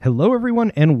Hello,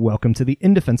 everyone, and welcome to the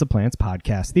In Defense of Plants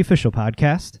podcast, the official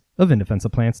podcast of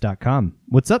indefenseofplants.com.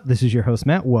 What's up? This is your host,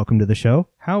 Matt. Welcome to the show.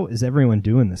 How is everyone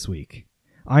doing this week?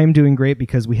 I am doing great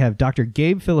because we have Dr.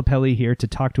 Gabe Filippelli here to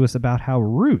talk to us about how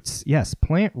roots, yes,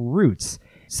 plant roots,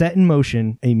 set in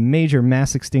motion a major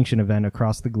mass extinction event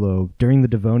across the globe during the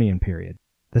Devonian period.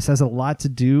 This has a lot to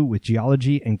do with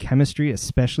geology and chemistry,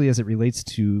 especially as it relates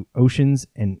to oceans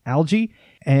and algae.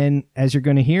 And as you're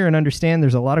going to hear and understand,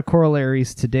 there's a lot of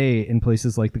corollaries today in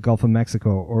places like the Gulf of Mexico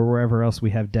or wherever else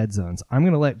we have dead zones. I'm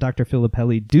going to let Dr.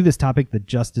 Filippelli do this topic the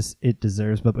justice it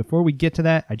deserves. But before we get to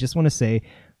that, I just want to say,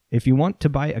 if you want to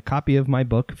buy a copy of my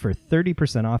book for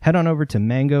 30% off, head on over to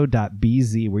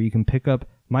mango.bz where you can pick up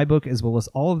my book as well as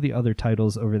all of the other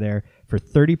titles over there for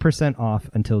 30% off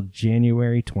until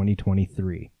January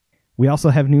 2023. We also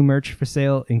have new merch for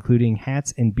sale, including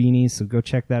hats and beanies, so go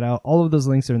check that out. All of those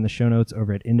links are in the show notes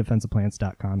over at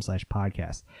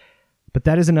indefenseofplants.com/podcast. But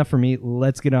that is enough for me.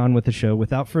 Let's get on with the show.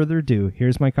 Without further ado,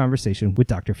 here's my conversation with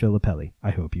Dr. Filippelli.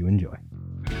 I hope you enjoy.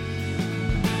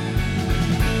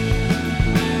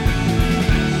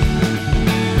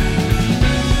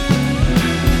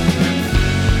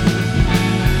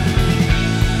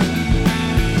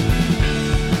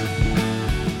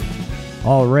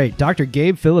 All right, Dr.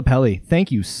 Gabe Filippelli,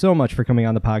 thank you so much for coming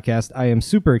on the podcast. I am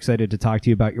super excited to talk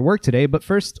to you about your work today, but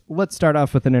first, let's start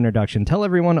off with an introduction. Tell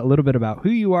everyone a little bit about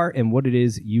who you are and what it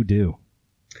is you do.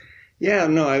 Yeah,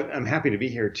 no, I'm happy to be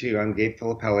here too. I'm Gabe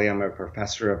Filippelli. I'm a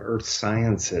professor of earth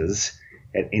sciences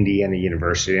at Indiana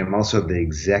University. I'm also the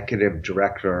executive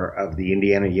director of the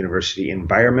Indiana University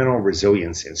Environmental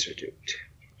Resilience Institute.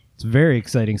 It's very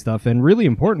exciting stuff and really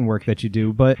important work that you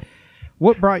do, but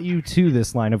what brought you to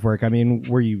this line of work? I mean,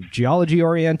 were you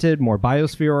geology-oriented, more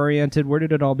biosphere-oriented? Where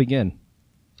did it all begin?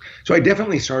 So I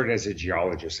definitely started as a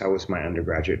geologist. That was my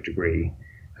undergraduate degree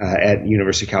at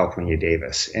University of California,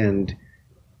 Davis. And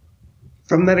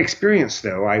from that experience,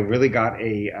 though, I really got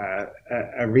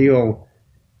a real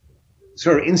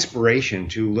sort of inspiration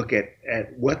to look at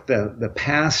what the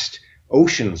past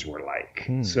oceans were like.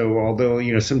 So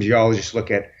although, some geologists look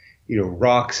at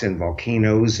rocks and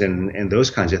volcanoes and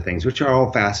those kinds of things, which are all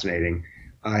fascinating.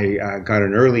 I got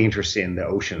an early interest in the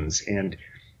oceans and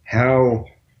how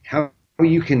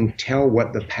you can tell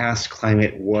what the past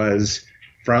climate was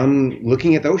from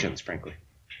looking at the oceans, frankly.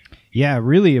 Yeah,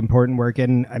 really important work.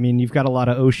 And I mean, you've got a lot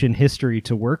of ocean history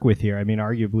to work with here. I mean,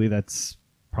 arguably that's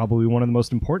probably one of the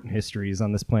most important histories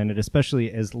on this planet, especially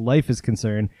as life is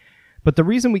concerned. But the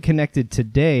reason we connected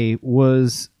today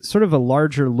was sort of a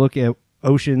larger look at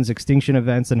oceans, extinction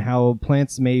events, and how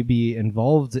plants may be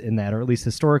involved in that, or at least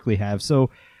historically have.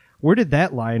 So where did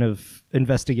that line of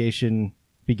investigation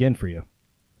begin for you?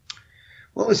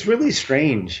 Well, it's really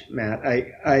strange, Matt.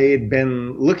 I had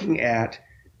been looking at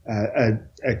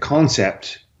a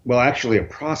concept, well, actually a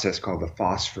process called the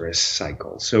phosphorus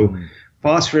cycle. So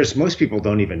phosphorus, most people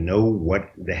don't even know what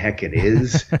the heck it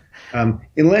is,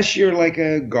 unless you're like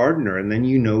a gardener, and then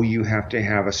you have to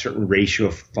have a certain ratio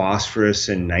of phosphorus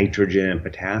and nitrogen and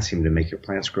potassium to make your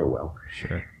plants grow well.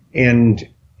 Sure. And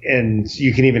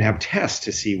you can even have tests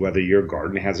to see whether your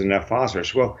garden has enough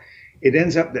phosphorus. Well, it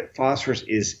ends up that phosphorus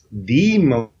is the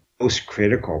most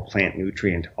critical plant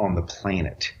nutrient on the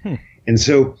planet. And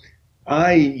so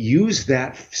I used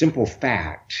that simple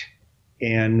fact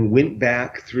and went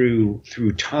back through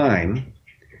time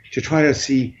to try to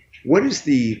see what is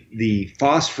the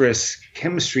phosphorus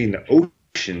chemistry in the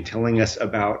ocean telling us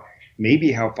about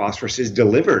maybe how phosphorus is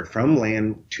delivered from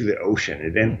land to the ocean.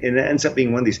 It ends up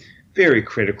being one of these very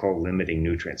critical limiting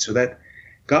nutrients. So that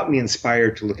got me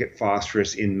inspired to look at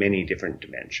phosphorus in many different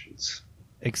dimensions.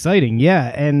 Exciting,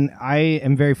 yeah. And I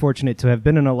am very fortunate to have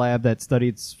been in a lab that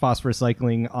studied phosphorus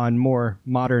cycling on more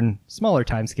modern, smaller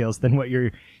timescales than what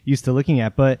you're used to looking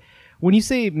at. But when you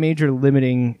say major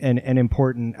limiting and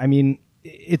important, I mean,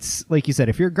 it's like you said,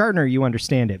 if you're a gardener, you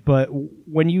understand it. But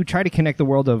when you try to connect the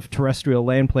world of terrestrial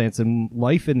land plants and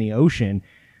life in the ocean,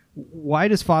 why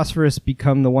does phosphorus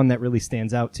become the one that really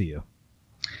stands out to you?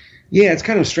 Yeah, it's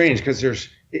kind of strange because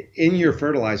in your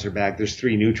fertilizer bag, there's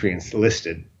 3 nutrients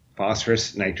listed: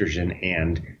 phosphorus, nitrogen,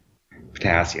 and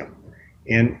potassium.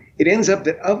 And it ends up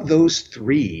that of those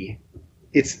 3,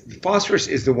 phosphorus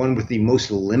is the one with the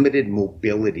most limited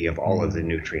mobility of all of the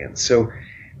nutrients. So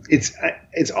it's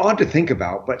odd to think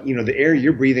about, but the air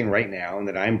you're breathing right now and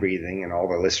that I'm breathing and all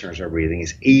the listeners are breathing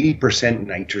is 80%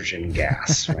 nitrogen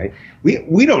gas, right?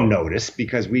 We don't notice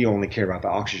because we only care about the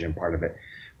oxygen part of it.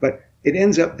 But it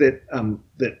ends up that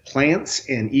plants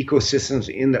and ecosystems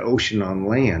in the ocean on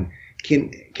land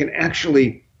can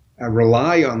actually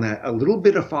rely on that a little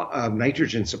bit of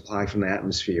nitrogen supply from the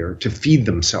atmosphere to feed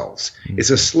themselves. Mm-hmm. It's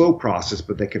a slow process,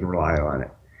 but they can rely on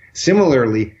it.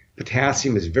 Similarly,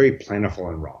 potassium is very plentiful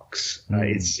in rocks.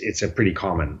 It's a pretty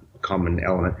common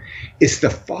element. It's the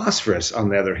phosphorus, on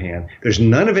the other hand. There's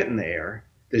none of it in the air.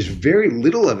 There's very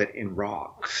little of it in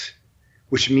rocks,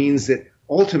 which means that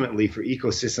ultimately for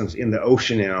ecosystems in the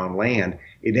ocean and on land,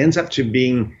 it ends up to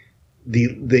being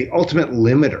the ultimate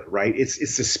limiter, right? It's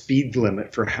the speed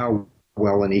limit for how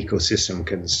well an ecosystem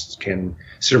can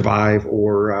survive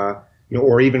or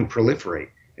even proliferate.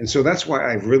 And so that's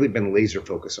why I've really been laser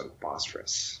focused on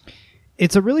phosphorus.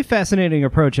 It's a really fascinating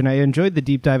approach, and I enjoyed the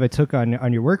deep dive I took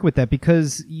on your work with that,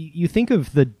 because you think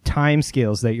of the time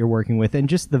scales that you're working with and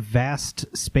just the vast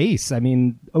space. I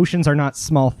mean, oceans are not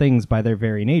small things by their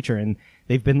very nature, and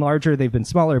they've been larger, they've been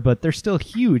smaller, but they're still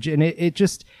huge. And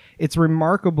it's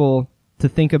remarkable to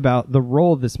think about the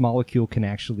role this molecule can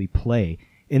actually play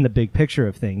in the big picture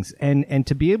of things. And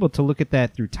to be able to look at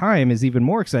that through time is even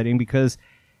more exciting, because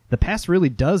the past really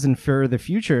does infer the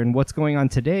future, and what's going on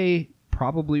today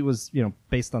probably was,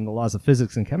 based on the laws of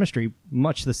physics and chemistry,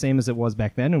 much the same as it was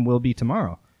back then and will be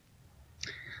tomorrow.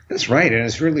 That's right. And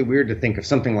it's really weird to think of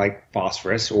something like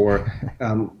phosphorus, or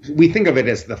we think of it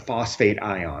as the phosphate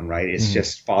ion, right? It's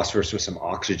just phosphorus with some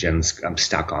oxygen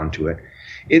stuck onto it.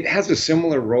 It has a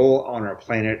similar role on our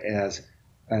planet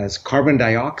as carbon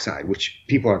dioxide, which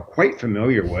people are quite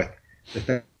familiar with, the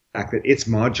fact that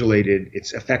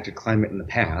it's affected climate in the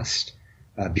past,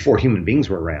 before human beings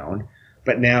were around.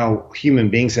 But now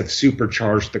human beings have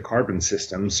supercharged the carbon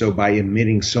system. So by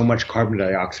emitting so much carbon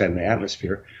dioxide in the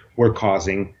atmosphere, we're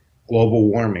causing global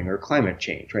warming or climate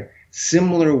change, right?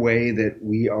 Similar way that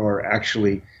we are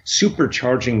actually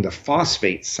supercharging the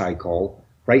phosphate cycle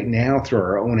right now through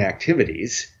our own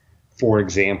activities. For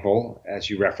example, as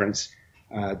you referenced,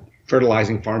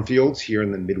 fertilizing farm fields here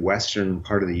in the Midwestern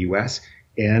part of the U.S.,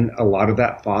 and a lot of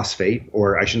that phosphate,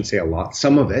 or I shouldn't say a lot,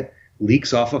 some of it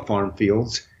leaks off of farm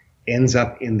fields, ends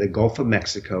up in the Gulf of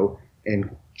Mexico, and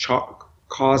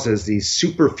causes these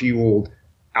super-fueled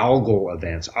algal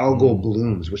events, algal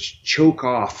blooms, which choke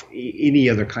off any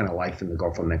other kind of life in the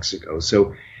Gulf of Mexico.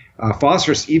 So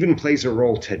phosphorus even plays a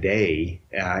role today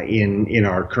in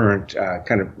our current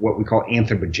kind of what we call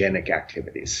anthropogenic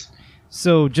activities.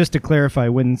 So just to clarify,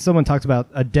 when someone talks about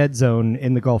a dead zone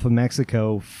in the Gulf of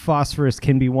Mexico, phosphorus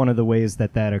can be one of the ways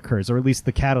that occurs, or at least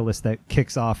the catalyst that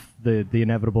kicks off the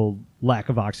inevitable lack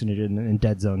of oxygen in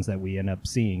dead zones that we end up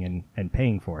seeing and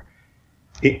paying for.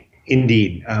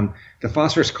 Indeed. The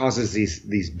phosphorus causes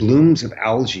these blooms of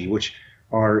algae, which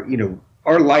are,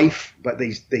 our life, but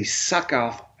they suck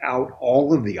out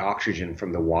all of the oxygen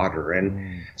from the water.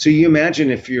 And so you imagine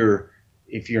if you're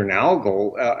an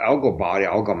algal body,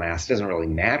 algal mass doesn't really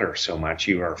matter so much.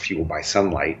 You are fueled by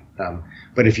sunlight.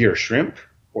 But if you're a shrimp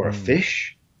or a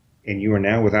fish and you are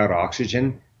now without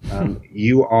oxygen,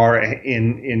 you are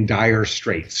in dire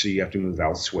straits. So you have to move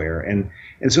elsewhere.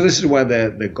 And so this is why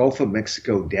the Gulf of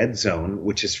Mexico dead zone,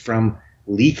 which is from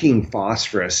leaking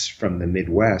phosphorus from the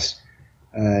Midwest,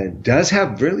 does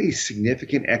have really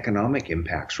significant economic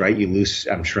impacts, right? You lose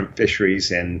shrimp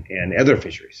fisheries and other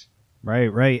fisheries.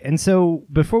 Right. And so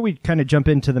before we kind of jump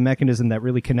into the mechanism that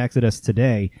really connected us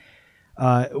today,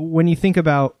 when you think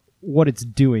about what it's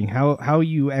doing, how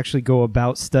you actually go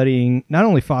about studying not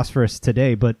only phosphorus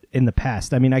today, but in the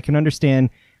past. I mean, I can understand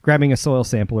grabbing a soil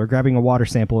sample or grabbing a water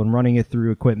sample and running it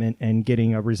through equipment and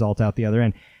getting a result out the other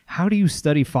end. How do you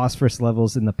study phosphorus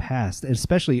levels in the past,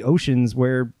 especially oceans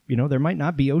where, there might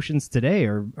not be oceans today,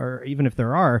 or even if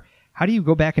there are? How do you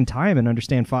go back in time and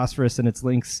understand phosphorus and its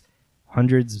links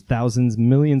hundreds, thousands,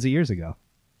 millions of years ago?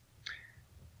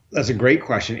 That's a great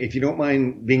question. If you don't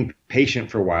mind being patient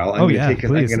for a while, I'm going to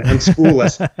unspool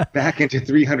us back into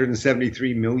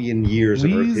 373 million years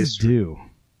of Earth history.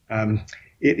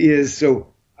 It is so.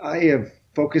 I have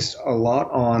focused a lot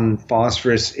on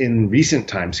phosphorus in recent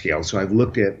time scales. So I've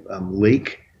looked at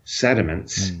lake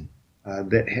sediments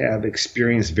that have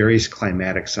experienced various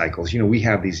climatic cycles. We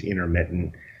have these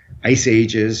intermittent ice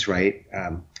ages, right?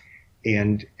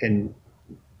 And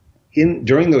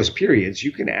during those periods,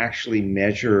 you can actually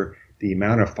measure the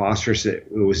amount of phosphorus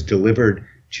that was delivered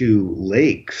to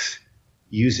lakes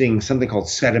using something called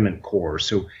sediment cores.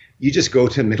 So you just go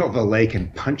to the middle of a lake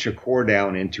and punch a core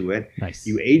down into it. Nice.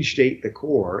 You age date the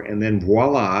core, and then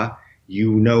voila,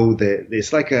 that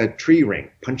it's like a tree ring,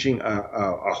 punching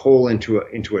a hole into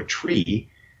a tree.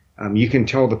 You can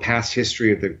tell the past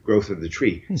history of the growth of the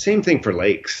tree. Same thing for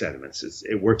lake sediments.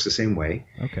 It works the same way.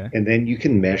 Okay. And then you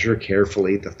can measure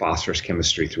carefully the phosphorus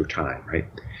chemistry through time, right?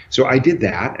 So I did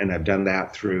that, and I've done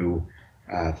that through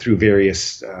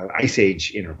various ice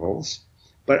age intervals.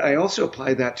 But I also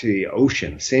apply that to the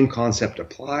ocean. Same concept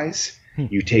applies.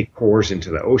 You take cores into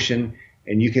the ocean,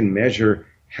 and you can measure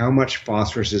how much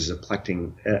phosphorus is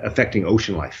affecting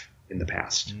ocean life in the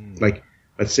past. Like,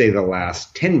 let's say the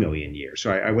last 10 million years.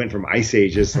 So I went from ice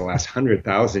ages, the last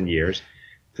 100,000 years,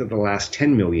 to the last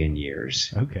 10 million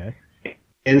years. Okay.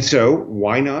 And so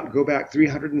why not go back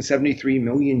 373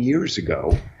 million years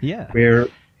ago? Yeah. Where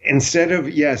instead of,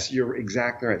 yes, you're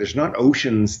exactly right. There's not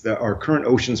oceans, our current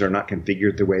oceans are not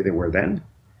configured the way they were then,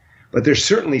 but there's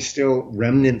certainly still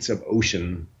remnants of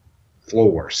ocean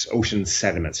floors, ocean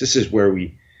sediments. This is where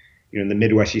in the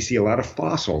Midwest, you see a lot of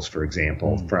fossils, for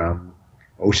example, from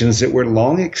oceans that were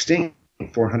long extinct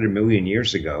 400 million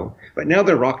years ago, but now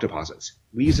they're rock deposits.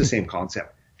 We use the same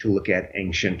concept to look at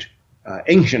ancient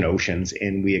oceans,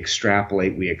 and we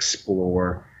extrapolate, we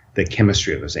explore the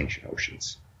chemistry of those ancient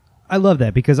oceans. I love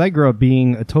that because I grew up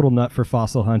being a total nut for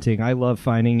fossil hunting. I love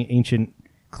finding ancient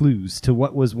clues to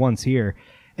what was once here.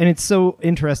 And it's so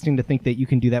interesting to think that you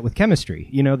can do that with chemistry.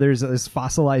 There's this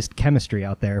fossilized chemistry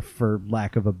out there, for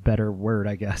lack of a better word,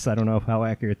 I guess. I don't know how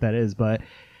accurate that is, but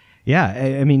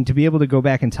yeah, I mean, to be able to go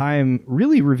back in time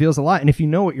really reveals a lot. And if you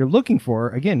know what you're looking for,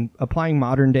 again, applying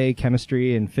modern day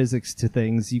chemistry and physics to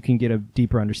things, you can get a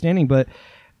deeper understanding. But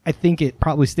I think it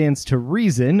probably stands to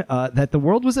reason that the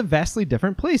world was a vastly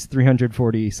different place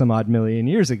 340 some odd million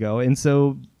years ago. And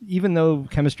so even though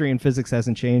chemistry and physics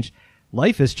hasn't changed,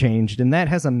 life has changed, and that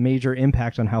has a major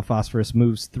impact on how phosphorus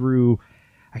moves through,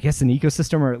 I guess, an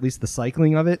ecosystem, or at least the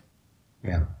cycling of it.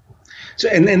 Yeah. So,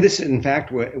 and this, in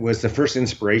fact, was the first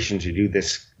inspiration to do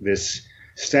this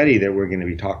study that we're going to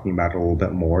be talking about a little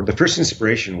bit more. The first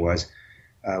inspiration was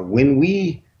when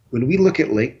we look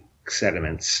at lake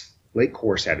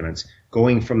core sediments,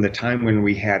 going from the time when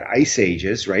we had ice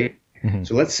ages, right? Mm-hmm.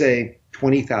 So let's say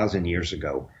 20,000 years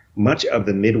ago, much of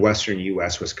the Midwestern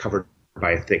U.S. was covered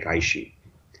by a thick ice sheet.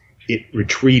 It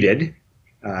retreated.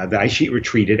 The ice sheet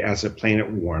retreated as the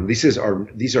planet warmed. These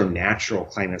are natural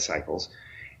climate cycles.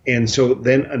 And so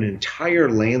then an entire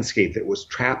landscape that was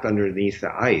trapped underneath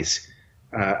the ice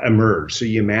emerged. So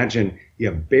you imagine you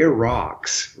have bare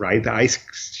rocks, right? The ice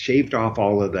shaved off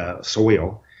all of the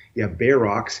soil. You have bare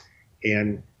rocks.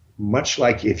 And much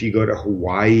like if you go to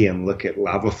Hawaii and look at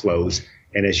lava flows,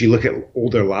 and as you look at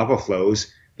older lava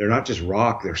flows, they're not just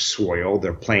rock, they're soil,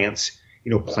 they're plants.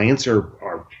 Plants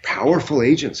are powerful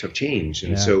agents of change.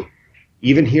 And so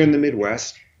even here in the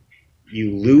Midwest,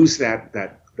 you lose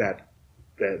the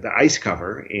ice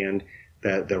cover, and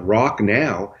the rock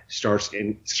now starts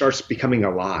becoming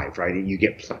alive, right? You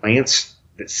get plants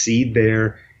that seed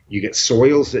there, you get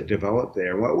soils that develop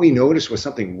there. What we noticed was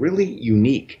something really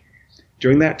unique.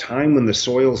 During that time when the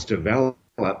soils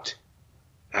developed,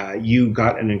 you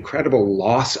got an incredible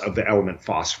loss of the element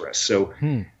phosphorus. So,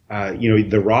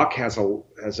 the rock has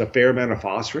a fair amount of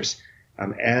phosphorus.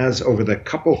 As over the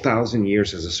couple thousand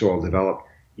years as the soil developed,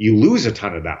 you lose a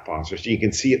ton of that phosphorus. You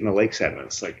can see it in the lake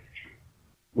sediments,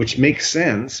 which makes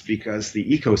sense because the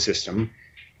ecosystem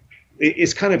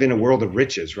is kind of in a world of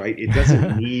riches, right? It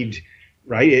doesn't need,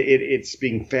 right? It's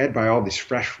being fed by all these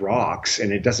fresh rocks,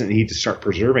 and it doesn't need to start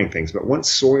preserving things. But once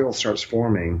soil starts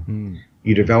forming,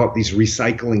 you develop these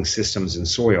recycling systems in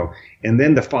soil, and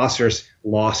then the phosphorus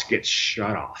loss gets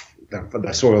shut off.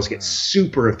 The soils get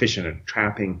super efficient at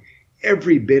trapping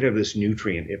every bit of this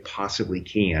nutrient it possibly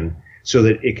can so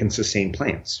that it can sustain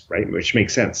plants, right? Which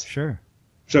makes sense. Sure.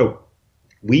 So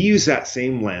we use that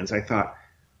same lens. I thought,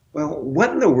 well,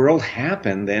 what in the world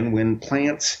happened then when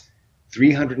plants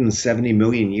 370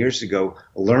 million years ago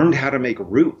learned how to make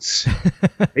roots,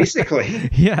 basically?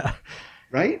 Yeah.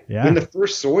 Right? Yeah. When the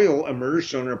first soil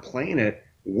emerged on our planet,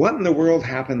 what in the world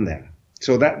happened then?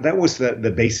 So that was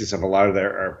the basis of a lot of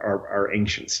our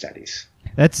ancient studies.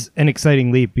 That's an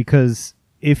exciting leap, because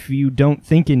if you don't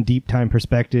think in deep time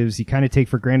perspectives, you kind of take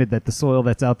for granted that the soil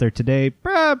that's out there today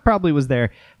probably was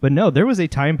there. But no, there was a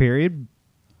time period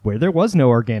where there was no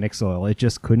organic soil. It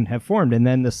just couldn't have formed. And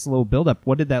then the slow buildup,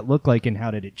 what did that look like and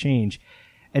how did it change?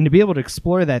 And to be able to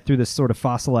explore that through this sort of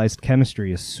fossilized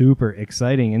chemistry is super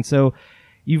exciting. And so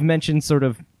you've mentioned sort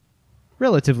of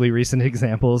relatively recent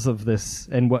examples of this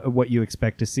and what you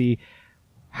expect to see.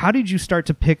 How did you start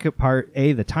to pick apart,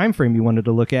 the time frame you wanted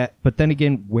to look at, but then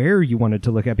again, where you wanted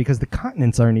to look at, because the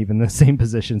continents aren't even the same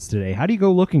positions today? How do you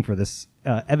go looking for this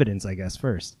evidence, I guess,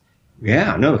 first?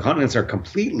 Yeah, no, the continents are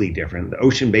completely different. The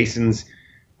ocean basins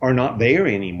are not there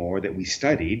anymore that we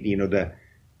studied.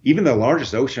 Even the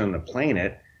largest ocean on the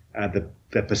planet,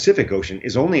 the Pacific Ocean,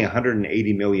 is only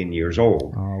 180 million years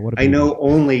old. Oh, what a I know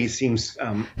only seems...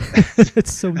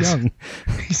 it's so young.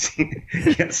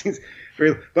 It seems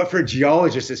very... But for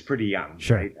geologists, it's pretty young.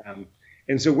 Sure. Right?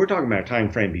 And so we're talking about a time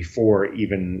frame before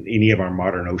even any of our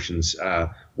modern oceans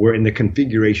were in the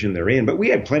configuration they're in. But we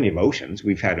had plenty of oceans.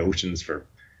 We've had oceans for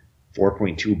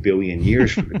 4.2 billion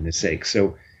years, for goodness sake.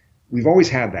 So we've always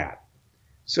had that.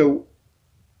 So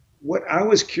what I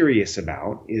was curious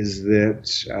about is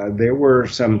that there were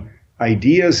some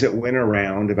ideas that went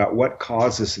around about what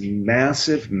caused this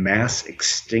massive mass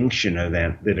extinction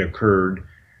event that occurred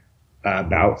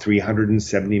about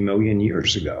 370 million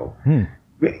years ago.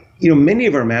 Many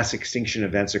of our mass extinction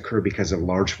events occur because of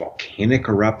large volcanic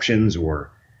eruptions,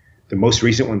 or the most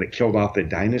recent one that killed off the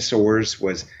dinosaurs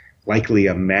was likely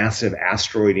a massive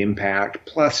asteroid impact,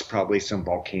 plus probably some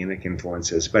volcanic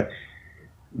influences. But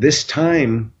this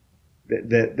time,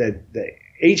 the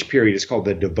age period is called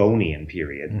the Devonian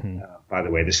period, by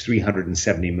the way, this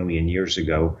 370 million years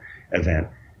ago event.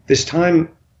 This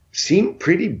time seemed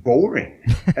pretty boring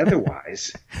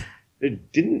otherwise. There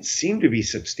didn't seem to be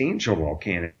substantial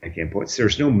volcanic inputs.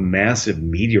 There's no massive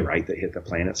meteorite that hit the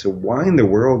planet. So why in the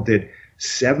world did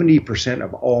 70%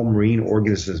 of all marine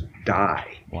organisms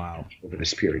die over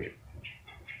this period?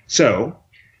 So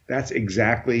that's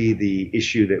exactly the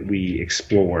issue that we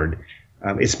explored.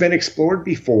 It's been explored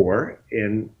before,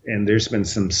 and there's been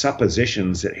some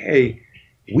suppositions that, hey,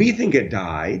 we think it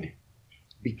died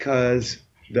because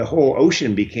the whole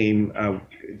ocean became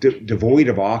devoid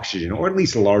of oxygen, or at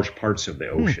least large parts of the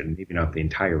ocean, maybe not the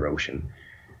entire ocean.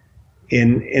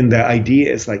 And the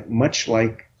idea is much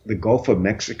like the Gulf of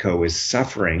Mexico is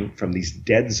suffering from these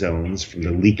dead zones from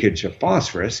the leakage of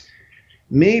phosphorus,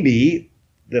 maybe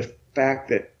the fact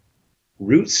that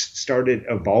roots started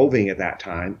evolving at that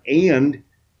time and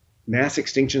mass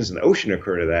extinctions in the ocean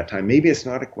occurred at that time, maybe it's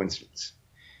not a coincidence.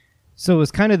 So it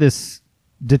was kind of this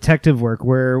detective work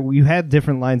where you had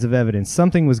different lines of evidence.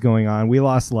 Something was going on. We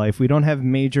lost life. We don't have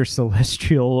major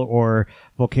celestial or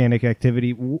volcanic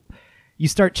activity. You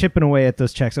start chipping away at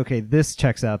those checks. Okay, this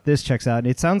checks out, this checks out. And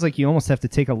it sounds like you almost have to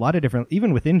take a lot of different,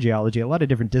 even within geology, a lot of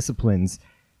different disciplines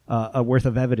worth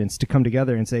of evidence to come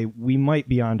together and say, we might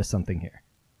be onto something here.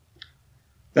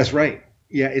 That's right.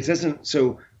 Yeah, it doesn't.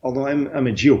 So although I'm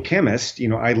a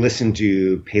geochemist, I listen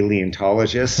to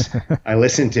paleontologists, I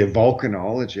listen to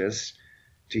volcanologists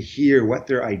to hear what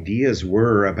their ideas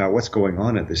were about what's going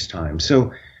on at this time.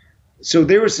 So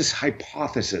there was this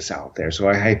hypothesis out there. So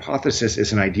a hypothesis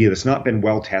is an idea that's not been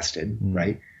well tested,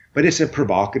 right? But it's a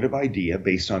provocative idea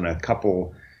based on a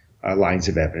couple lines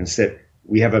of evidence that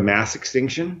we have a mass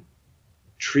extinction.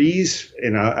 Trees,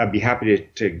 and I'd be happy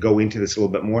to go into this a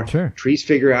little bit more. Sure. Trees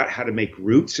figure out how to make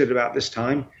roots at about this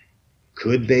time.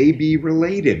 Could they be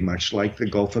related, much like the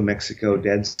Gulf of Mexico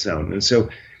dead zone? And so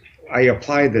I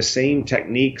apply the same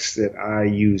techniques that I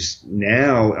use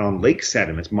now on lake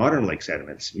sediments, modern lake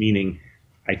sediments, meaning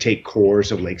I take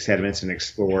cores of lake sediments and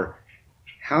explore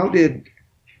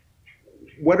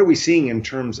what are we seeing in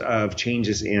terms of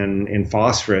changes in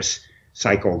phosphorus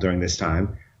cycle during this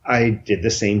time. I did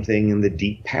the same thing in the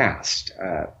deep past.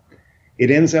 It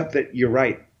ends up that you're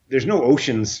right. There's no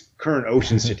current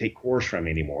oceans to take cores from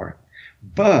anymore,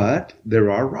 but there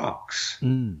are rocks.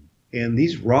 And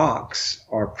these rocks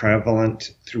are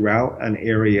prevalent throughout an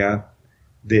area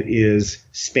that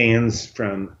spans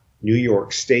from New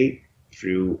York State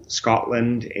through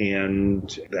Scotland and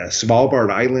the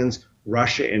Svalbard Islands,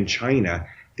 Russia and China.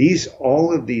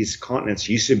 All of these continents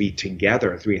used to be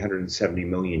together 370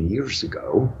 million years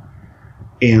ago.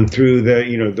 And through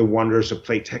the wonders of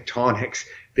plate tectonics,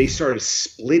 they started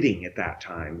splitting at that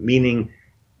time, meaning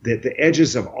that the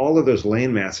edges of all of those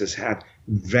land masses had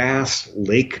vast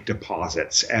lake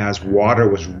deposits as water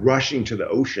was rushing to the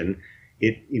ocean.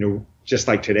 It, just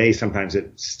like today, sometimes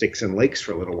it sticks in lakes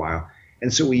for a little while.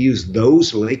 And so we use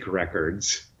those lake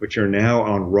records, which are now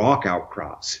on rock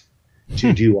outcrops,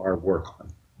 to do our work on.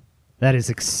 That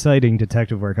is exciting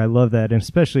detective work. I love that. And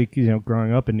especially,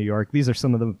 growing up in New York, these are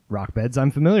some of the rock beds I'm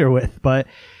familiar with. But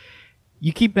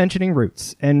you keep mentioning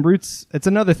roots. And roots, it's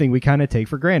another thing we kind of take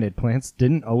for granted. Plants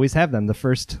didn't always have them. The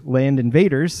first land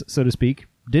invaders, so to speak,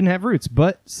 didn't have roots.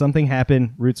 But something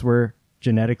happened. Roots were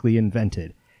genetically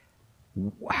invented.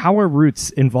 How are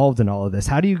roots involved in all of this?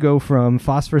 How do you go from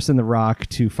phosphorus in the rock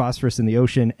to phosphorus in the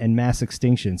ocean and mass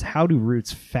extinctions? How do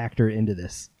roots factor into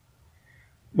this?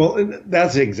 Well,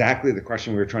 that's exactly the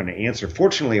question we were trying to answer.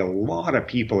 Fortunately, a lot of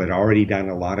people had already done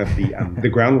a lot of the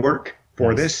groundwork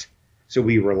for this. So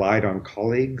we relied on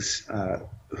colleagues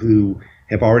who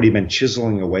have already been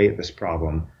chiseling away at this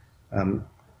problem.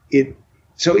 If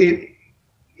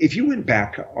you went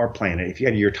back to our planet, if you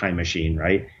had your time machine,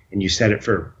 right, and you set it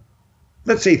for,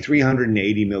 let's say,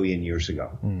 380 million years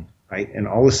ago, right, and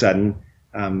all of a sudden,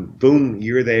 boom,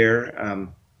 you're there.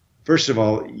 First of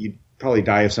all, you probably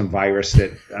die of some virus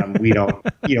that we don't,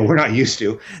 we're not used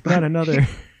to. But, not another.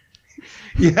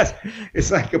 Yes, it's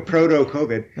like a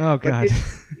proto-COVID. Oh, God.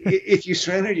 If you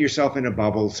surrounded yourself in a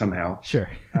bubble somehow, sure.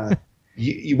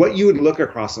 What you would look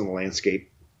across on the landscape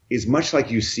is much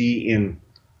like you see in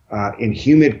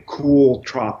humid, cool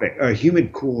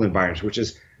environments, which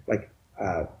is like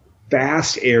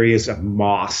vast areas of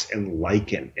moss and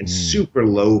lichen and super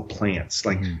low plants,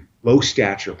 like low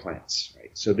stature plants.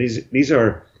 Right. So these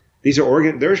are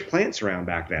there's plants around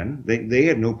back then. They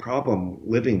had no problem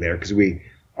living there because we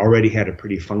already had a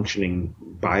pretty functioning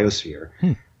biosphere,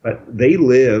 but they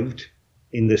lived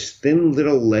in this thin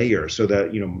little layer so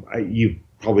that, you've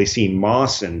probably seen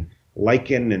moss and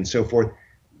lichen and so forth.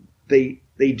 They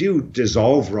do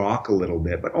dissolve rock a little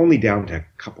bit, but only down to a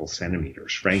couple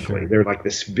centimeters, frankly. Sure. They're like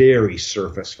this very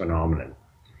surface phenomenon.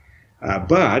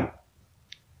 But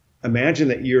imagine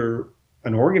that you're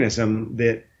an organism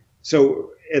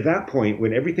so at that point,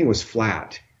 when everything was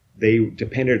flat, they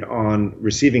depended on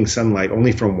receiving sunlight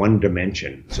only from one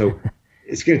dimension. So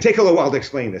it's going to take a little while to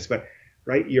explain this, but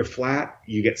right, you're flat,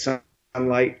 you get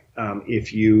sunlight.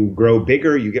 If you grow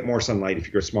bigger, you get more sunlight. If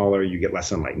you grow smaller, you get less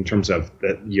sunlight in terms of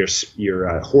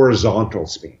your horizontal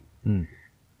span.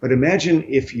 But imagine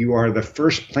if you are the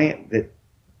first plant that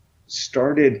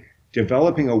started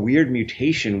developing a weird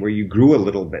mutation where you grew a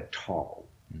little bit tall.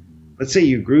 Let's say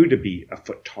you grew to be a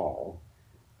foot tall.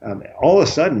 All of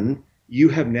a sudden, you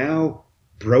have now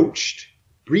breached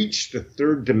the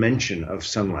third dimension of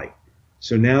sunlight.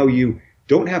 So now you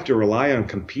don't have to rely on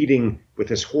competing with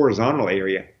this horizontal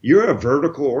area. You're a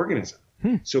vertical organism.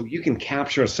 So you can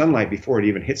capture sunlight before it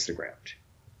even hits the ground,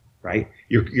 right?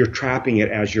 You're trapping it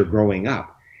as you're growing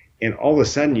up. And all of a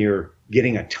sudden you're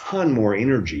getting a ton more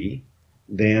energy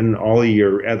than all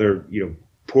your other,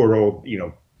 poor old,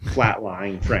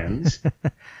 flat-lying friends.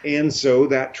 And so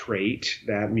that trait,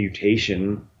 that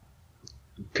mutation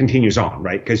continues on,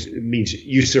 right? Because it means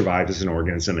you survive as an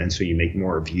organism, and so you make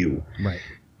more of you. Right.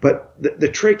 But the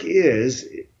trick is,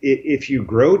 if you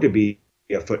grow to be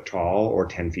a foot tall or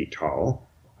 10 feet tall,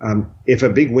 if a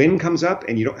big wind comes up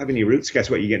and you don't have any roots, guess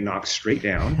what? You get knocked straight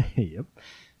down. Yep.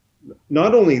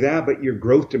 Not only that, but your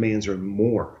growth demands are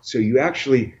more. So you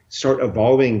actually start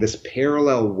evolving this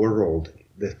parallel world,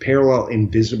 the parallel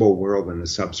invisible world in the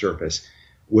subsurface,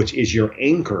 which is your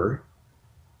anchor.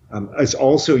 It's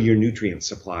also your nutrient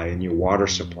supply and your water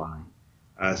supply,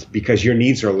 because your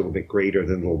needs are a little bit greater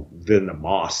than the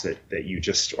moss that you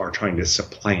just are trying to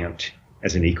supplant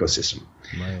as an ecosystem.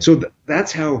 Right. So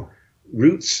that's how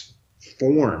roots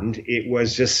formed. It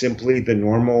was just simply the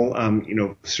normal,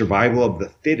 survival of the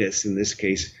fittest. In this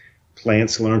case,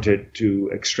 plants learned to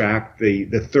extract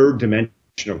the third dimension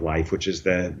of life, which is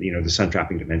the sun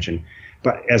trapping dimension.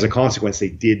 But as a consequence, they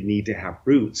did need to have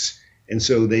roots. And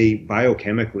so they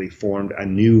biochemically formed a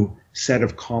new set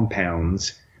of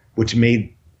compounds which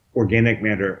made organic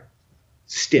matter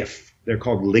stiff. They're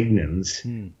called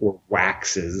lignins or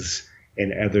waxes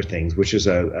and other things, which is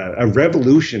a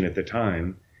revolution at the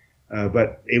time.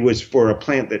 But it was for a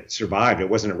plant that survived. It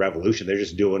wasn't a revolution. They're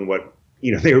just doing what,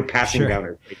 they were passing down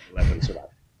their level and survived.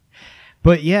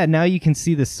 But yeah, now you can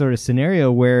see this sort of scenario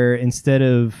where instead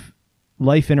of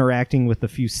life interacting with a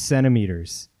few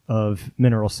centimeters of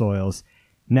mineral soils,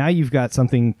 now you've got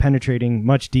something penetrating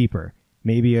much deeper,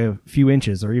 maybe a few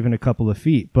inches or even a couple of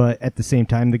feet. But at the same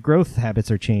time, the growth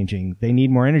habits are changing. They need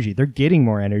more energy. They're getting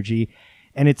more energy.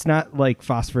 And it's not like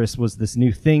phosphorus was this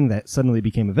new thing that suddenly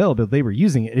became available. They were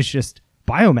using it. It's just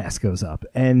biomass goes up.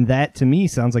 And that, to me,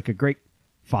 sounds like a great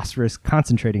phosphorus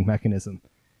concentrating mechanism.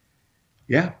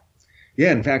 Yeah.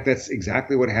 Yeah, in fact, that's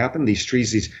exactly what happened. These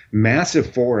trees, these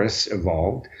massive forests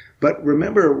evolved. But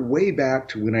remember way back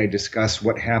to when I discussed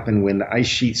what happened when the ice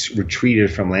sheets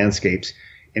retreated from landscapes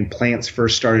and plants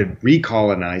first started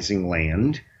recolonizing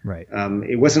land. Right.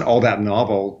 It wasn't all that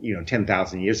novel,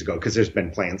 10,000 years ago, because there's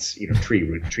been plants,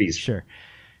 trees sure.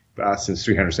 Since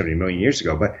 370 million years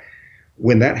ago. But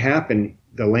when that happened,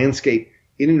 the landscape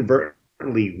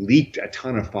inadvertently leaked a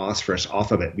ton of phosphorus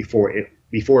off of it before it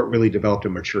really developed a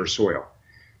mature soil.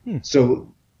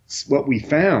 So what we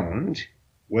found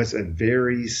was a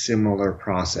very similar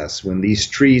process. When these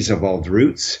trees evolved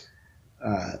roots,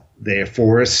 their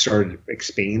forests started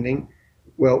expanding.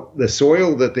 Well, the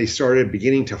soil that they started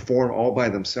beginning to form all by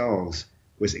themselves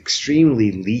was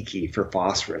extremely leaky for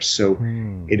phosphorus. So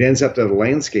it ends up that the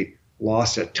landscape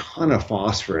lost a ton of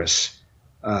phosphorus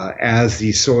as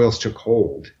these soils took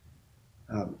hold.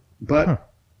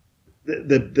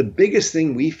 The biggest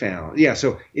thing we found,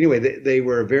 so anyway, they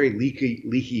were a very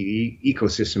leaky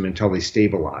ecosystem until they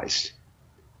stabilized.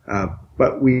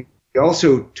 But we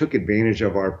also took advantage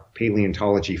of our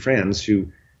paleontology friends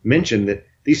who mentioned that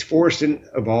these forests didn't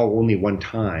evolve only one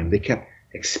time. They kept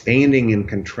expanding and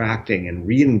contracting and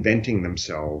reinventing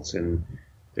themselves, and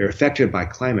they're affected by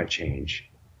climate change,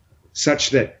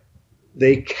 such that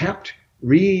they kept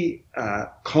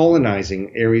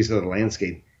colonizing areas of the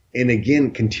landscape, and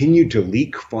again continued to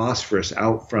leak phosphorus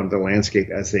out from the landscape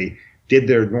as they did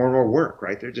their normal work,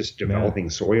 right? They're just developing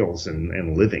soils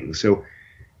and living. So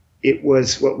it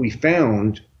was what we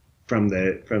found from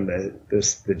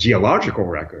the geological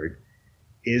record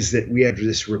is that we had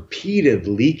this repeated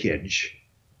leakage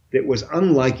that was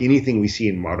unlike anything we see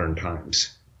in modern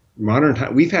times.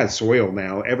 We've had soil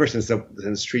now ever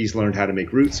since trees learned how to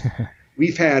make roots.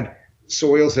 We've had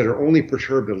soils that are only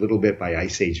perturbed a little bit by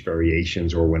ice age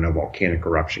variations or when a volcanic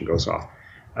eruption goes off.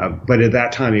 But at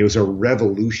that time, it was a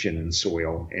revolution in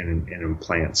soil and in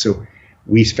plants. So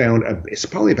we found it's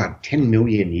probably about 10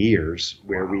 million years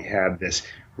where we had this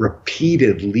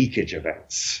repeated leakage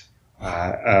events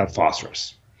of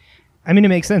phosphorus. I mean, it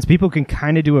makes sense. People can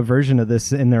kind of do a version of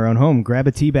this in their own home. Grab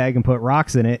a tea bag and put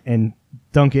rocks in it and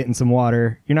dunk it in some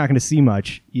water. You're not going to see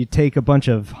much. You take a bunch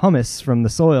of humus from the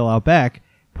soil out back,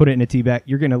 put it in a tea bag,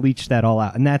 you're going to leach that all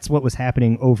out. And that's what was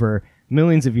happening over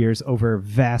millions of years, over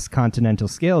vast continental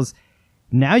scales.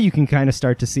 Now you can kind of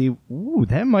start to see, ooh,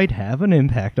 that might have an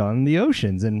impact on the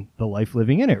oceans and the life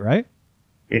living in it, right?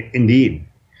 Indeed.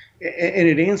 And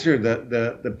it answered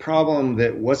the problem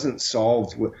that wasn't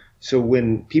solved. So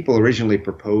when people originally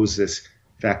proposed this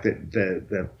fact that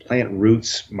the plant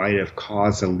roots might have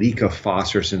caused a leak of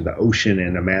phosphorus in the ocean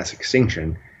and a mass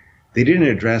extinction, they didn't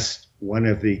address one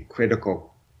of the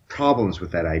critical problems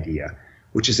with that idea,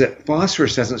 which is that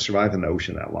phosphorus doesn't survive in the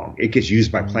ocean that long. It gets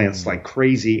used by plants like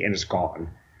crazy and it's gone.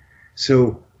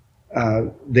 So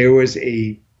there was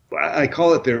I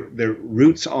call it the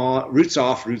roots off,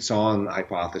 roots on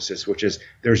hypothesis, which is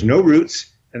there's no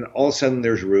roots and all of a sudden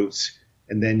there's roots,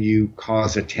 and then you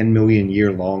cause a 10 million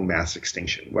year long mass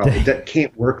extinction. Well, that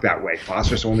can't work that way.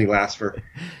 Phosphorus only lasts for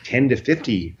 10 to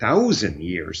 50,000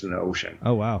 years in the ocean.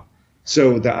 Oh, wow.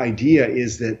 So the idea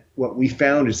is that what we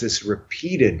found is this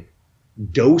repeated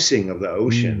dosing of the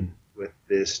ocean with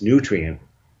this nutrient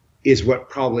is what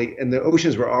probably, and the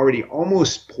oceans were already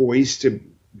almost poised to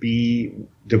be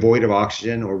devoid of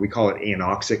oxygen, or we call it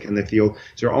anoxic in the field.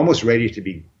 So they're almost ready to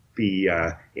be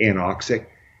anoxic.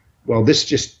 Well, this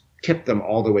just tipped them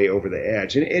all the way over the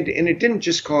edge. And it didn't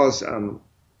just cause a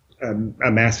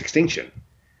mass extinction.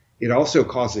 It also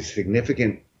caused a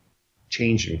significant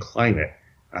change in climate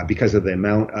because of the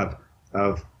amount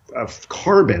of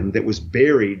carbon that was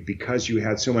buried because you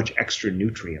had so much extra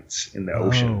nutrients in the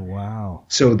ocean. Oh, wow.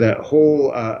 So the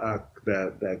whole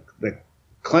the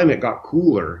climate got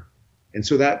cooler, and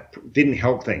so that didn't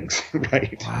help things,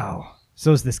 right? Wow.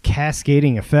 So it's this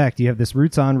cascading effect. You have this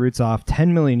roots on, roots off,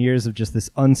 10 million years of just this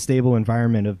unstable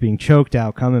environment of being choked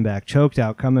out, coming back, choked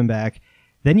out, coming back.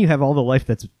 Then you have all the life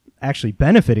that's actually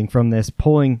benefiting from this,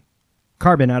 pulling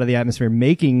carbon out of the atmosphere,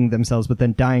 making themselves, but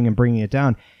then dying and bringing it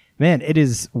down. Man, it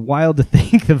is wild to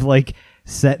think of like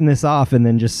setting this off and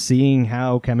then just seeing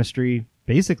how chemistry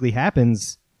basically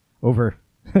happens over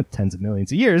tens of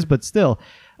millions of years, but still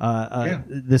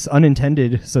this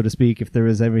unintended, so to speak, if there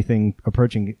was everything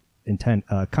approaching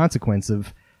consequence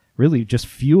of really just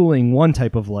fueling one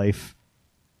type of life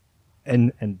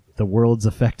and the world's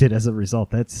affected as a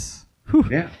result. That's whew.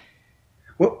 Yeah.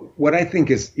 What I think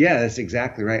is, that's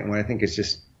exactly right. And what I think is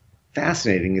just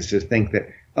fascinating is to think that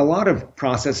a lot of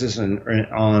processes on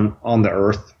the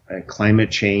Earth, climate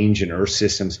change and Earth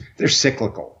systems, they're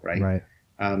cyclical, right?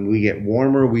 Right. We get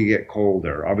warmer, we get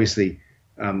colder. Obviously,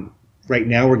 right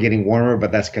now we're getting warmer,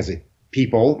 but that's because of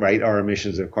people, right? Our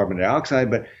emissions of carbon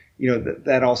dioxide. But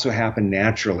that also happened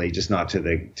naturally, just not to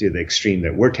the extreme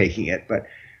that we're taking it. But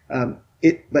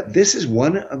this is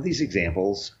one of these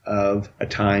examples of a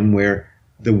time where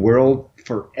the world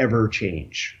forever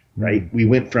changed, right? We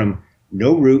went from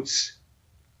no roots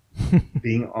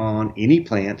being on any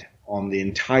plant on the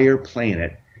entire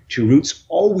planet to roots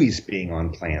always being on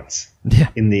plants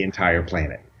in the entire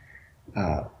planet,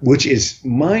 which is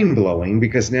mind-blowing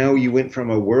because now you went from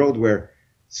a world where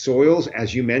soils,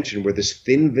 as you mentioned, were this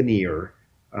thin veneer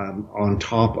on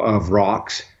top of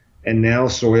rocks, and now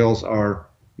soils are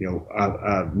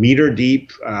a meter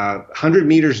deep, 100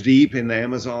 meters deep in the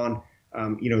Amazon.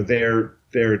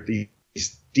 They're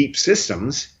these deep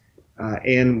systems,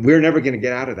 and we're never going to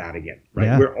get out of that again, right?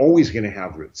 Yeah. We're always going to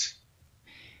have roots.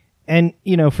 And,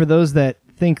 for those that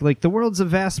think like the world's a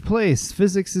vast place,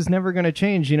 physics is never going to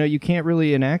change, you can't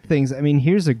really enact things. I mean,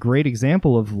 here's a great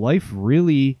example of life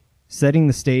really setting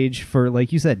the stage for,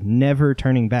 like you said, never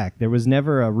turning back. There was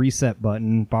never a reset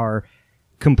button bar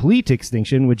complete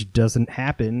extinction, which doesn't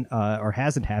happen or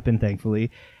hasn't happened, thankfully.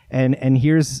 And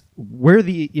here's where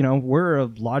we're a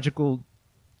logical,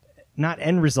 not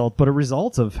end result, but a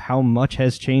result of how much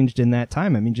has changed in that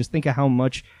time. I mean, just think of how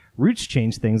much roots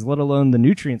change things, let alone the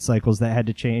nutrient cycles that had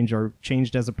to change or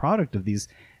changed as a product of these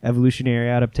evolutionary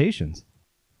adaptations.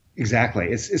 Exactly.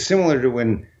 It's similar to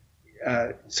when,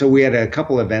 so we had a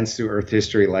couple events through Earth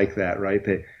history like that, right?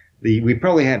 We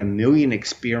probably had 1 million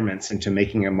experiments into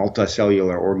making a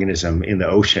multicellular organism in the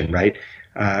ocean, right?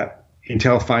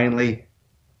 Until finally,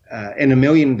 and 1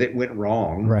 million that went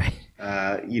wrong, right?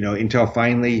 Until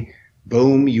finally,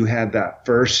 boom, you had that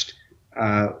first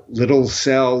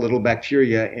little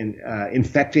bacteria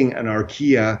infecting an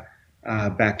archaea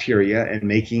bacteria and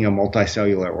making a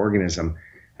multicellular organism.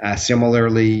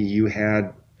 Similarly, you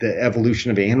had the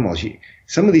evolution of animals.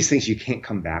 Some of these things you can't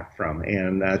come back from,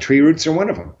 and tree roots are one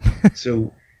of them.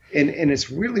 So, and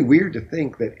it's really weird to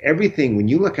think that everything, when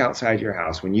you look outside your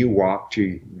house, when you walk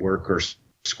to work or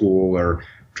school or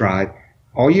drive,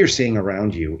 all you're seeing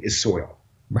around you is soil.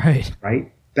 Right.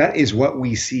 Right? That is what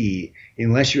we see,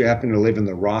 unless you happen to live in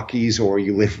the Rockies or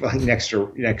you live next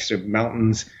to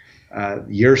mountains.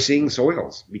 You're seeing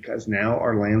soils because now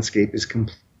our landscape is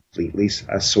completely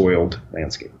a soiled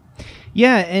landscape.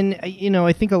 Yeah, and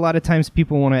I think a lot of times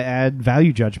people want to add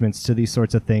value judgments to these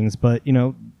sorts of things, but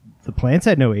the plants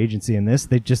had no agency in this.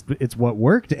 It's what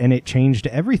worked, and it changed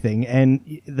everything.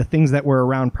 And the things that were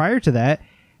around prior to that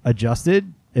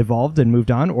adjusted, evolved, and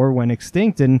moved on, or went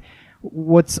extinct. And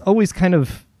what's always kind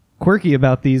of quirky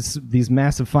about these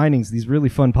massive findings, these really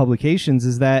fun publications,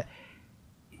 is that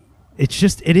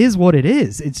it is what it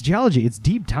is. It's geology. It's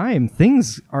deep time.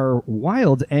 Things are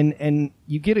wild, and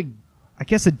you get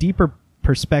a deeper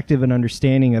perspective and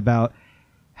understanding about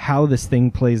how this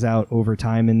thing plays out over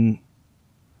time, and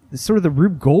sort of the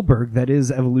Rube Goldberg that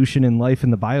is evolution in life in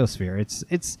the biosphere.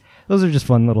 It's those are just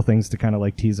fun little things to kind of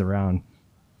like tease around.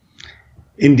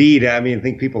 Indeed. I mean, I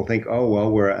think people think, oh,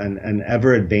 well, we're an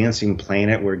ever-advancing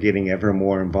planet. We're getting ever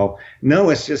more involved.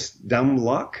 No, it's just dumb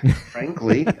luck,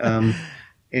 frankly.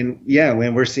 And yeah,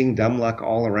 when we're seeing dumb luck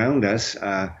all around us,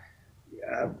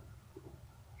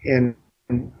 and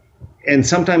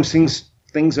sometimes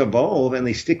things evolve and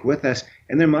they stick with us,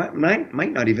 and there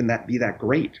might not even be that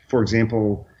great. For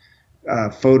example,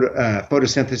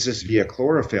 photosynthesis via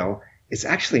chlorophyll, it's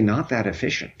actually not that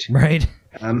efficient. Right.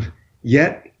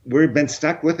 Yet we've been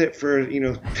stuck with it for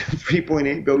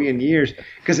 3.8 billion years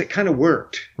because it kind of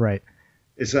worked. Right.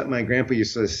 It's like my grandpa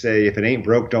used to say, if it ain't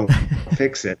broke, don't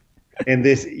fix it. And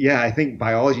this, I think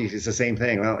biology is the same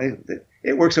thing. Well,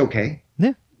 it works okay.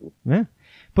 Yeah.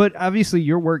 But obviously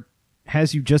your work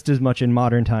has you just as much in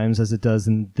modern times as it does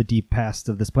in the deep past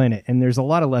of this planet. And there's a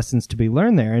lot of lessons to be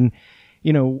learned there. And,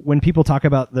 when people talk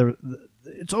about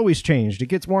it's always changed, it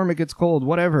gets warm, it gets cold,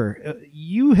 whatever.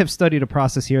 You have studied a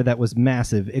process here that was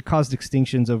massive. It caused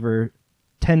extinctions over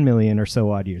 10 million or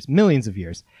so odd years, millions of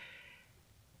years.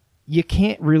 You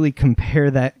can't really compare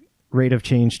that rate of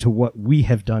change to what we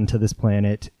have done to this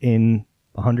planet in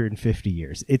 150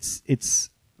 years. It's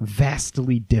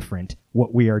vastly different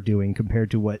what we are doing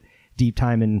compared to what deep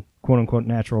time and quote unquote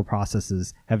natural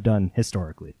processes have done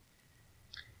historically.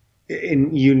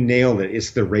 And you nailed it.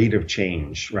 It's the rate of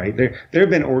change, right? There have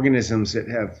been organisms that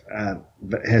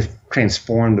have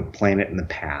transformed the planet in the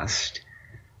past.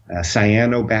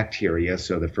 Cyanobacteria,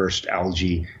 so the first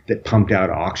algae that pumped out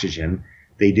oxygen,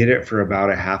 they did it for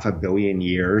about 500 million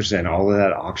years, and all of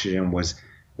that oxygen was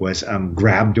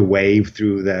grabbed away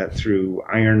through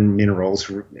iron minerals,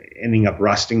 ending up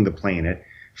rusting the planet.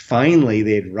 Finally,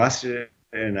 they had rusted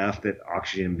it enough that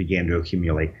oxygen began to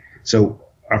accumulate. So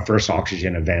our first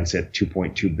oxygen events at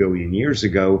 2.2 billion years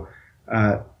ago,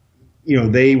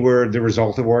 they were the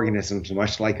result of organisms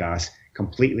much like us,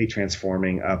 completely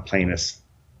transforming a planet's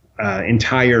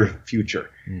entire future.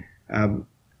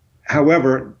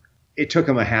 However, it took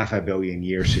them 500 million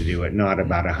years to do it, not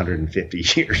about 150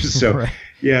 years. So,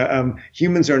 right.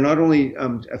 Humans are not only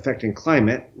affecting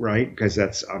climate, right, because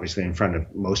that's obviously in front of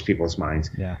most people's minds,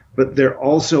 but they're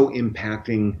also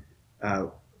impacting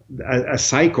a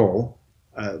cycle,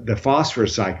 the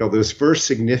phosphorus cycle, that was first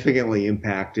significantly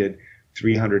impacted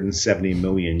 370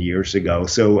 million years ago.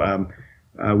 So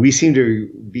we seem to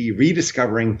be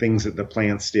rediscovering things that the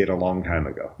plants did a long time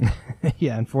ago.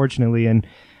 Yeah, unfortunately, in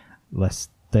less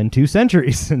than 2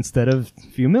 centuries instead of a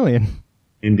few million.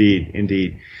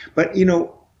 Indeed. But,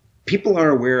 people are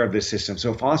aware of this system.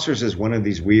 So phosphorus is one of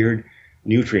these weird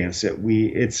nutrients that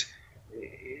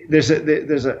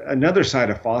there's another side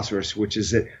of phosphorus, which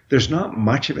is that there's not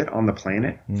much of it on the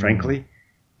planet, frankly.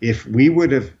 If we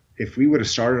would have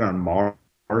started on Mars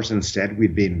instead,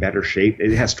 we'd be in better shape.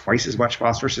 It has twice as much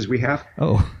phosphorus as we have.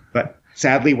 Oh. But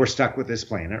sadly, we're stuck with this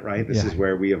planet, right? This is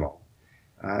where we evolved.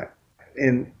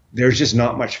 And there's just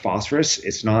not much phosphorus.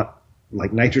 It's not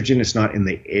like nitrogen. It's not in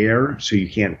the air, so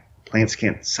plants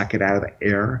can't suck it out of the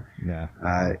air. Yeah.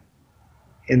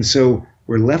 And so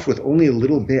we're left with only a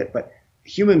little bit. But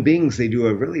human beings, they do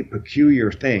a really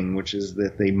peculiar thing, which is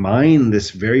that they mine this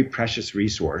very precious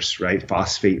resource, right?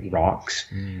 Phosphate rocks.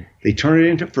 They turn it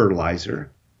into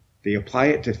fertilizer. They apply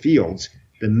it to fields.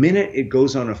 The minute it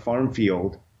goes on a farm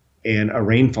field and a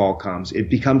rainfall comes, it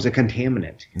becomes a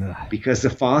contaminant. Because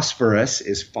the phosphorus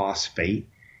is phosphate.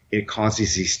 It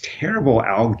causes these terrible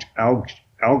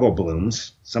algal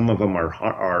blooms. Some of them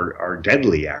are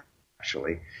deadly,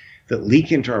 actually, that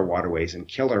leak into our waterways and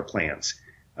kill our plants.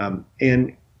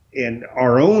 And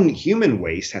our own human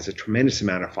waste has a tremendous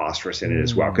amount of phosphorus in it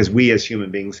as well, because we as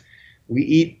human beings,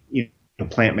 we eat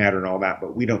plant matter and all that,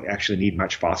 but we don't actually need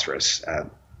much phosphorus.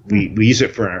 We use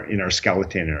it in our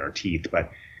skeleton and our teeth, but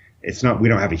we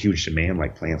don't have a huge demand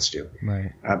like plants do.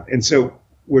 Right. And so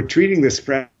we're treating this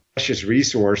precious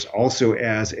resource also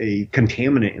as a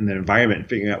contaminant in the environment and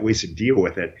figuring out ways to deal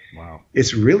with it. Wow.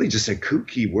 It's really just a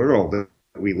kooky world that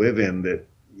we live in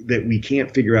that we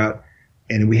can't figure out,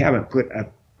 and we haven't put a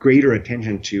greater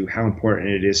attention to how important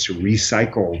it is to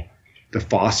recycle the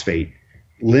phosphate,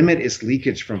 limit its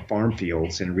leakage from farm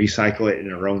fields, and recycle it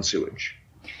in our own sewage.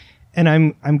 And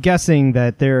I'm guessing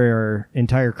that there are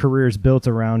entire careers built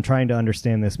around trying to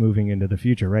understand this moving into the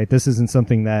future, right? This isn't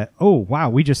something that, oh, wow,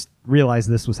 we just realized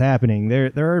this was happening.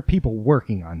 There are people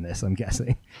working on this, I'm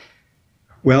guessing.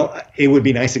 Well, it would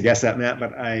be nice to guess that, Matt,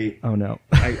 but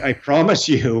I promise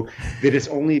you that it's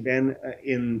only been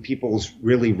in people's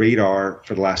really radar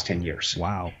for the last 10 years.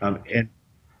 Wow.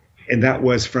 And that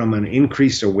was from an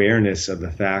increased awareness of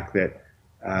the fact that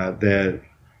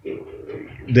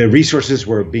the resources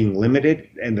were being limited,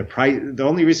 and the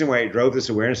only reason why it drove this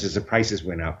awareness is the prices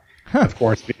went up, of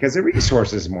course, because the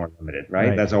resources are more limited,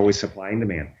 right? That's always supply and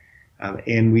demand.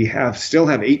 And we still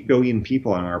have 8 billion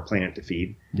people on our planet to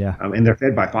feed. Yeah. And they're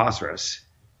fed by phosphorus.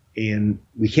 And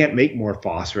we can't make more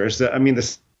phosphorus.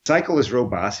 The cycle is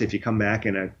robust. If you come back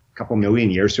in a couple million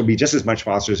years, there'll be just as much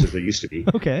phosphorus as there used to be.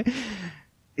 Okay.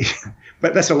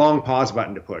 But that's a long pause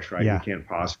button to push, right? Yeah. You can't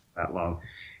pause that long.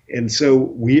 And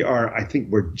so I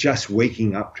think we're just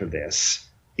waking up to this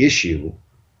issue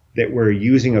that we're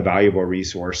using a valuable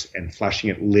resource and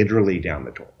flushing it literally down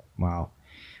the toilet. Wow.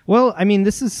 Well, I mean,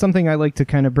 this is something I like to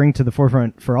kind of bring to the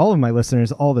forefront for all of my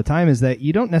listeners all the time, is that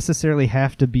you don't necessarily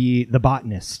have to be the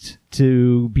botanist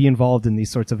to be involved in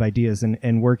these sorts of ideas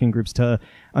and working groups to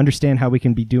understand how we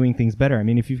can be doing things better. I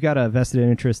mean, if you've got a vested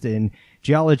interest in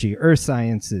geology, earth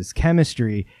sciences,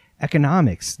 chemistry,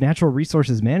 economics, natural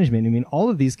resources management, I mean, all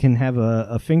of these can have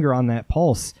a finger on that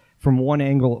pulse from one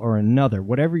angle or another.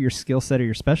 Whatever your skill set or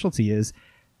your specialty is,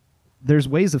 there's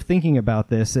ways of thinking about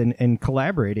this and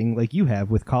collaborating like you have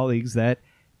with colleagues that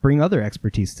bring other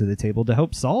expertise to the table to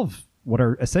help solve what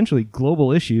are essentially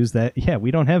global issues that, we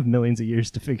don't have millions of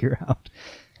years to figure out.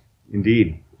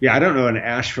 Indeed. Yeah, I don't know an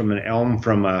ash from an elm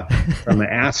from an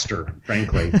aster,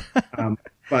 frankly.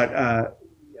 But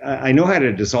I know how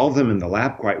to dissolve them in the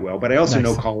lab quite well, but I also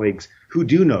know colleagues who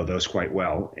do know those quite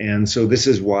well. And so this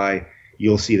is why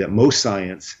you'll see that most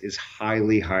science is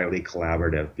highly, highly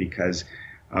collaborative, because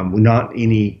not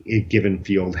any given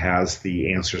field has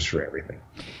the answers for everything.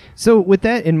 So with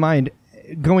that in mind,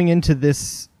 going into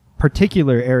this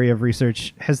particular area of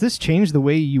research, has this changed the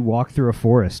way you walk through a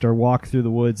forest or walk through the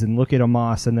woods and look at a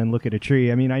moss and then look at a tree?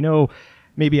 I mean, I know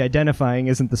maybe identifying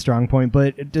isn't the strong point,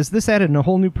 but does this add a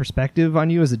whole new perspective on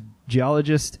you as a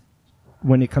geologist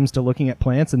when it comes to looking at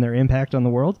plants and their impact on the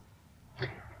world?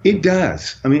 It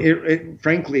does. I mean, it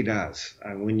frankly does.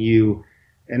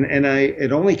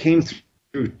 It only came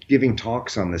through giving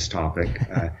talks on this topic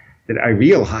that I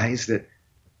realized that,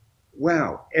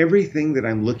 wow, everything that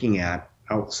I'm looking at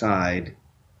outside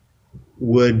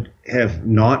would have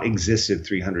not existed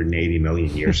 380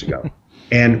 million years ago.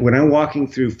 And when I'm walking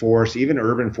through forests, even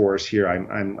urban forests here,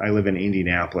 I live in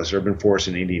Indianapolis, urban forest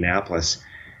in Indianapolis,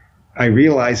 I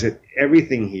realize that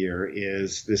everything here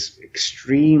is this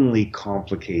extremely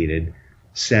complicated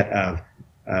set of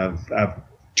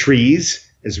trees,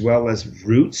 as well as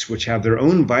roots, which have their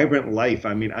own vibrant life.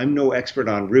 I mean, I'm no expert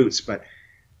on roots, but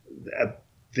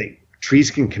the trees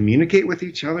can communicate with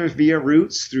each other via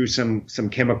roots through some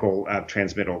chemical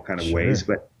transmittal kind of ways.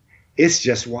 But it's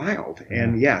just wild. Yeah.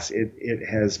 And yes, it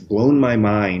has blown my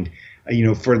mind.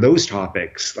 For those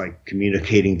topics like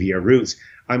communicating via roots,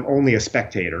 I'm only a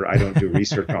spectator. I don't do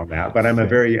research on that, but I'm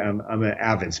an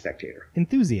avid spectator.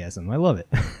 Enthusiasm. I love it.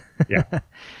 Yeah.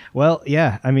 Well,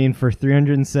 yeah. I mean, for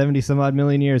 370 some odd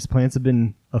million years, plants have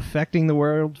been affecting the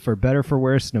world for better, for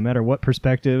worse, no matter what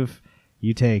perspective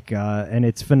you take. And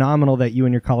it's phenomenal that you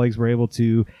and your colleagues were able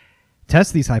to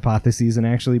test these hypotheses and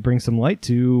actually bring some light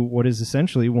to what is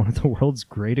essentially one of the world's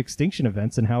great extinction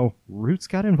events and how roots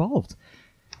got involved.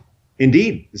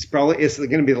 Indeed. It's going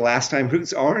to be the last time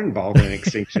roots are involved in an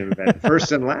extinction event,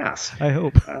 first and last. I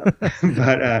hope.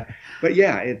 But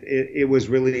yeah, it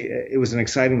was an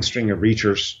exciting string of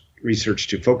research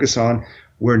to focus on.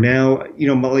 We're now,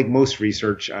 like most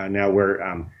research, now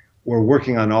we're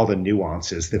working on all the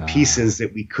nuances, the pieces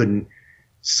that we couldn't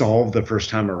solve the first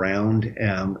time around.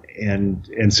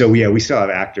 And so, yeah, we still have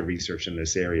active research in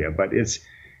this area, but it's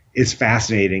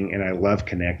fascinating. And I love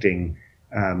connecting,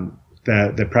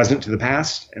 the present to the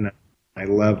past. And I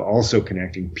love also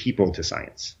connecting people to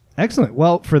science. Excellent.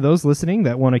 Well, for those listening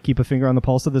that want to keep a finger on the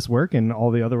pulse of this work and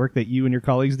all the other work that you and your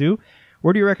colleagues do,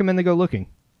 where do you recommend they go looking?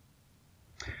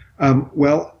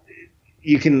 Well,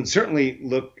 you can certainly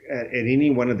look at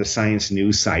any one of the science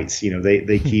news sites.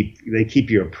 They keep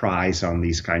you apprised on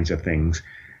these kinds of things.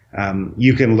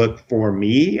 You can look for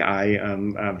me. I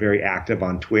am very active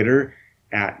on Twitter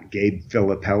at Gabe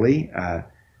Filippelli,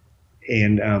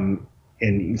 and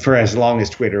for as long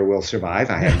as Twitter will survive,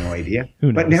 I have no idea.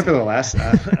 But nevertheless,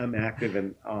 I'm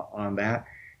active on that,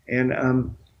 and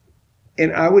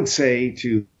I would say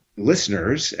to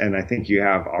listeners, and I think you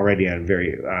have already a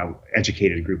very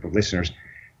educated group of listeners,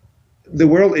 the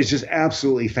world is just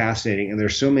absolutely fascinating, and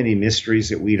there's so many mysteries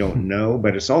that we don't know,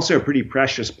 but it's also a pretty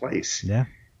precious place. Yeah.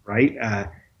 Right?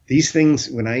 These things,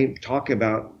 when I talk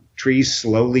about trees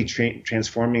slowly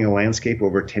transforming a landscape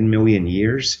over 10 million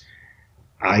years,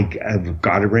 I've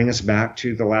got to bring us back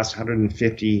to the last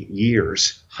 150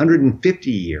 years.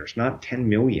 150 years, not 10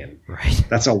 million. Right.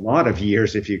 That's a lot of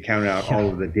years if you count out all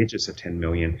of the digits of 10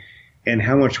 million, and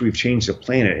how much we've changed the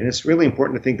planet. And it's really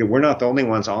important to think that we're not the only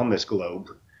ones on this globe.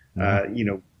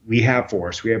 Mm-hmm. We have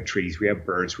forests, we have trees, we have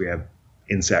birds, we have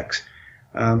insects.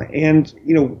 And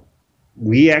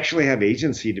we actually have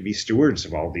agency to be stewards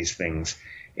of all these things.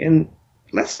 And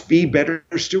let's be better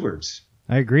stewards.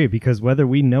 I agree, because whether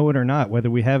we know it or not, whether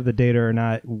we have the data or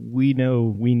not, we know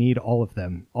we need all of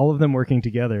them working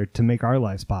together to make our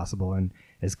lives possible and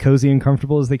as cozy and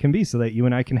comfortable as they can be, so that you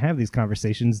and I can have these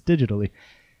conversations digitally.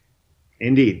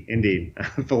 Indeed. I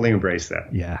fully embrace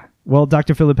that. Yeah. Well,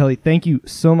 Dr. Filippelli, thank you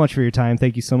so much for your time.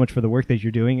 Thank you so much for the work that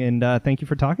you're doing, and thank you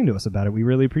for talking to us about it. We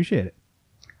really appreciate it.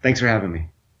 Thanks for having me.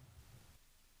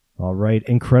 All right.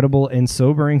 Incredible and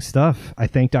sobering stuff. I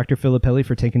thank Dr. Filippelli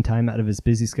for taking time out of his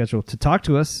busy schedule to talk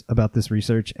to us about this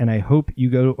research. And I hope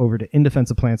you go over to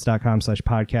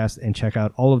indefenseofplants.com/podcast and check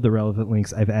out all of the relevant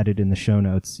links I've added in the show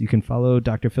notes. You can follow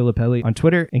Dr. Filippelli on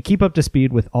Twitter and keep up to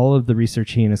speed with all of the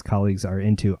research he and his colleagues are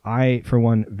into. I, for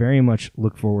one, very much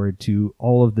look forward to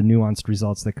all of the nuanced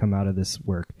results that come out of this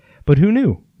work. But who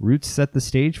knew? Roots set the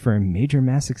stage for a major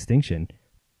mass extinction.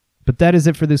 But that is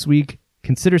it for this week.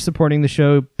 Consider supporting the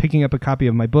show, picking up a copy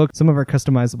of my book, some of our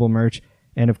customizable merch,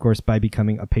 and of course by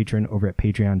becoming a patron over at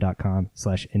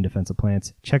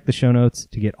patreon.com/indefenseofplants. Check the show notes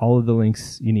to get all of the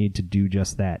links you need to do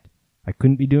just that. I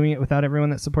couldn't be doing it without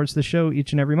everyone that supports the show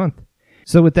each and every month.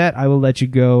 So with that, I will let you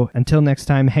go. Until next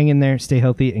time, hang in there, stay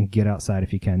healthy, and get outside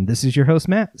if you can. This is your host,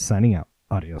 Matt, signing out.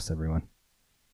 Adios, everyone.